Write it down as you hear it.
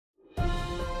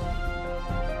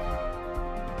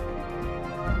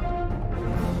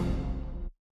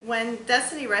When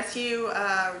Destiny Rescue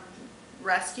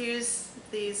rescues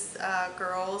these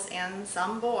girls and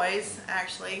some boys,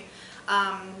 actually,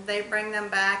 they bring them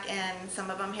back, and some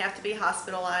of them have to be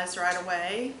hospitalized right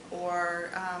away,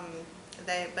 or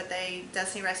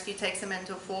Destiny Rescue takes them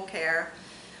into full care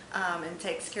and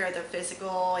takes care of their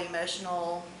physical,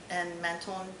 emotional, and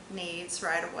mental needs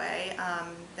right away.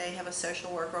 They have a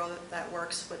social worker that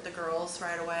works with the girls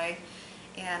right away,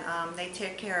 and they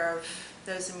take care of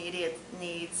those immediate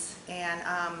needs. And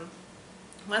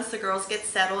once the girls get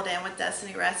settled in with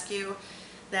Destiny Rescue,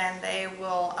 then they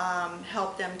will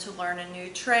help them to learn a new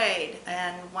trade.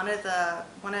 And one of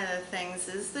the things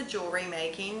is the jewelry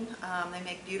making. They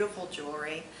make beautiful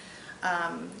jewelry.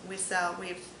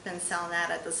 We've been selling that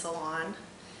at the salon.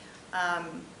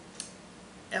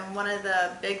 And one of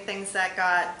the big things that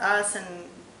got us and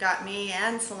got me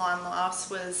and Salon Lofts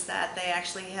was that they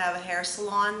actually have a hair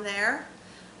salon there.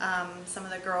 Some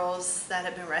of the girls that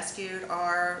have been rescued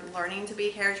are learning to be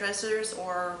hairdressers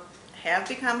or have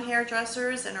become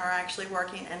hairdressers and are actually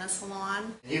working in a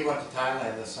salon. You went to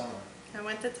Thailand this summer. I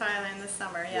went to Thailand this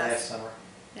summer, yes. Last summer?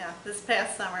 Yeah, this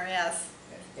past summer, yes.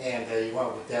 And you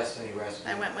went with Destiny Rescue?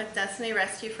 I went with Destiny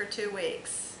Rescue for 2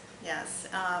 weeks, yes.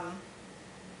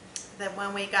 That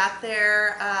when we got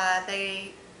there,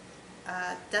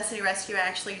 Destiny Rescue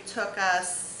actually took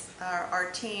us, our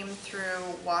team, through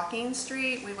Walking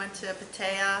Street. We went to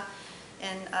Pattaya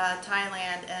in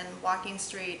Thailand, and Walking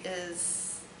Street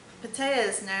Pattaya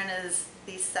is known as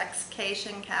the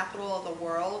sexcation capital of the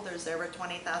world. There's over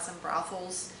 20,000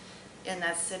 brothels in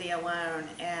that city alone,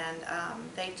 and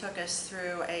they took us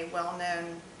through a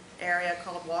well-known area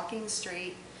called Walking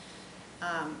Street.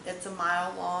 It's a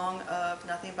mile long of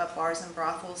nothing but bars and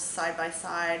brothels side by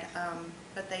side,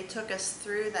 but they took us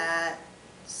through that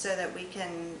so that we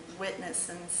can witness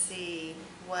and see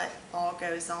what all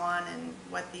goes on and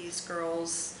what these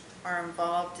girls are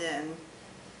involved in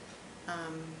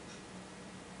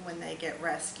when they get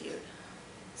rescued.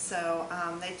 So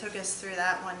they took us through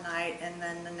that one night, and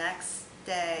then the next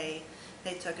day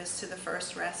they took us to the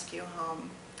first rescue home.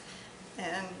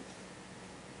 And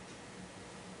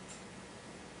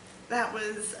that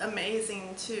was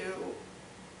amazing to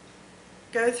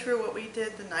go through what we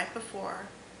did the night before,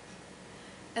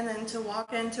 and then to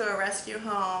walk into a rescue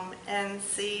home and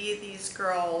see these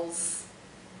girls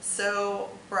so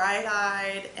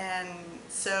bright-eyed and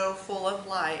so full of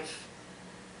life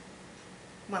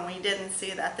when we didn't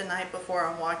see that the night before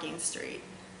on Walking Street.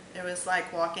 It was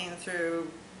like walking through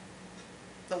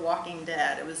The Walking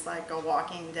Dead. It was like a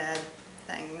Walking Dead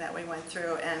thing that we went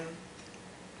through, and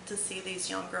to see these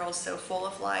young girls so full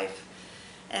of life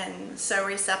and so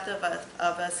receptive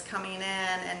of us coming in.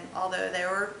 And although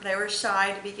they were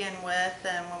shy to begin with,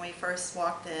 and when we first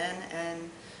walked in,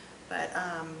 but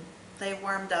they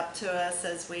warmed up to us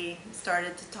as we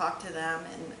started to talk to them.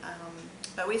 And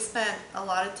but we spent a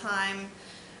lot of time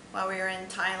while we were in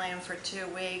Thailand for 2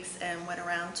 weeks and went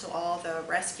around to all the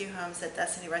rescue homes that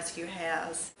Destiny Rescue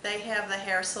has. They have the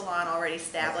hair salon already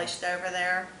established over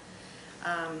there.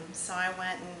 So I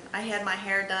went and I had my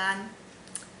hair done,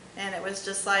 and it was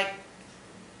just like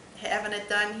having it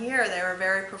done here. They were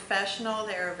very professional.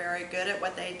 They were very good at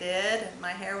what they did.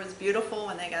 My hair was beautiful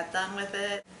when they got done with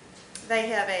it. They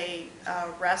have a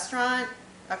restaurant,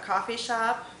 a coffee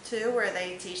shop too, where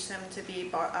they teach them to be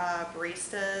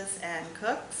baristas and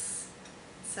cooks.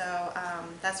 So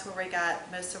that's where we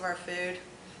got most of our food.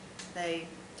 They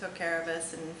took care of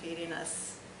us and feeding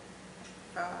us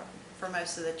for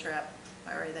most of the trip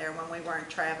while we were there, when we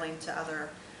weren't traveling to other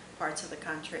parts of the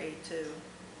country to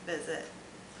visit.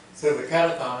 So the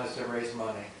cut-a-thon is to raise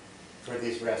money for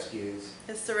these rescues.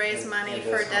 It's to raise money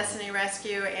for Destiny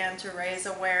Rescue and to raise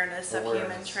awareness of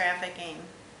human trafficking.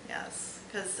 Yes,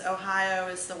 because Ohio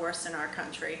is the worst in our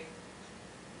country.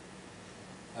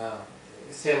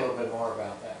 Say a little bit more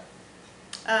about that.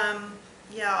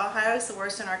 Yeah, Ohio is the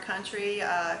worst in our country.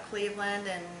 Cleveland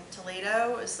and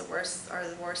Toledo are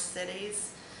the worst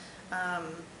cities.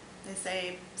 They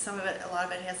say a lot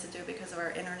of it has to do because of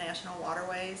our international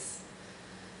waterways.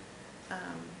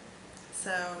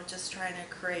 So just trying to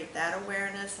create that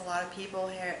awareness. A lot of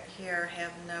people here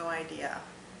have no idea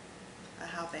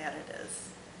how bad it is.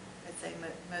 I'd say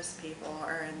most people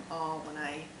are in awe when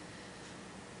I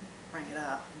bring it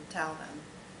up and tell them.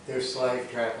 There's slave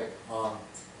traffic on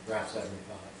Route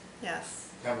 75. Yes.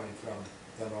 Coming from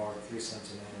the north through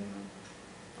Cincinnati.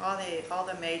 Mm-hmm. All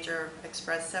the major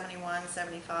express, 71,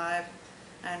 75.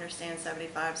 I understand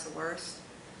 75 is the worst.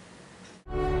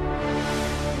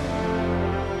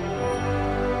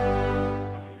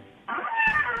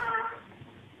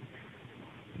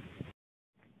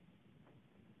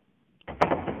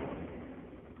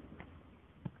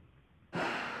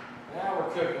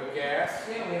 cooking with gas.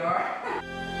 Yeah, we are.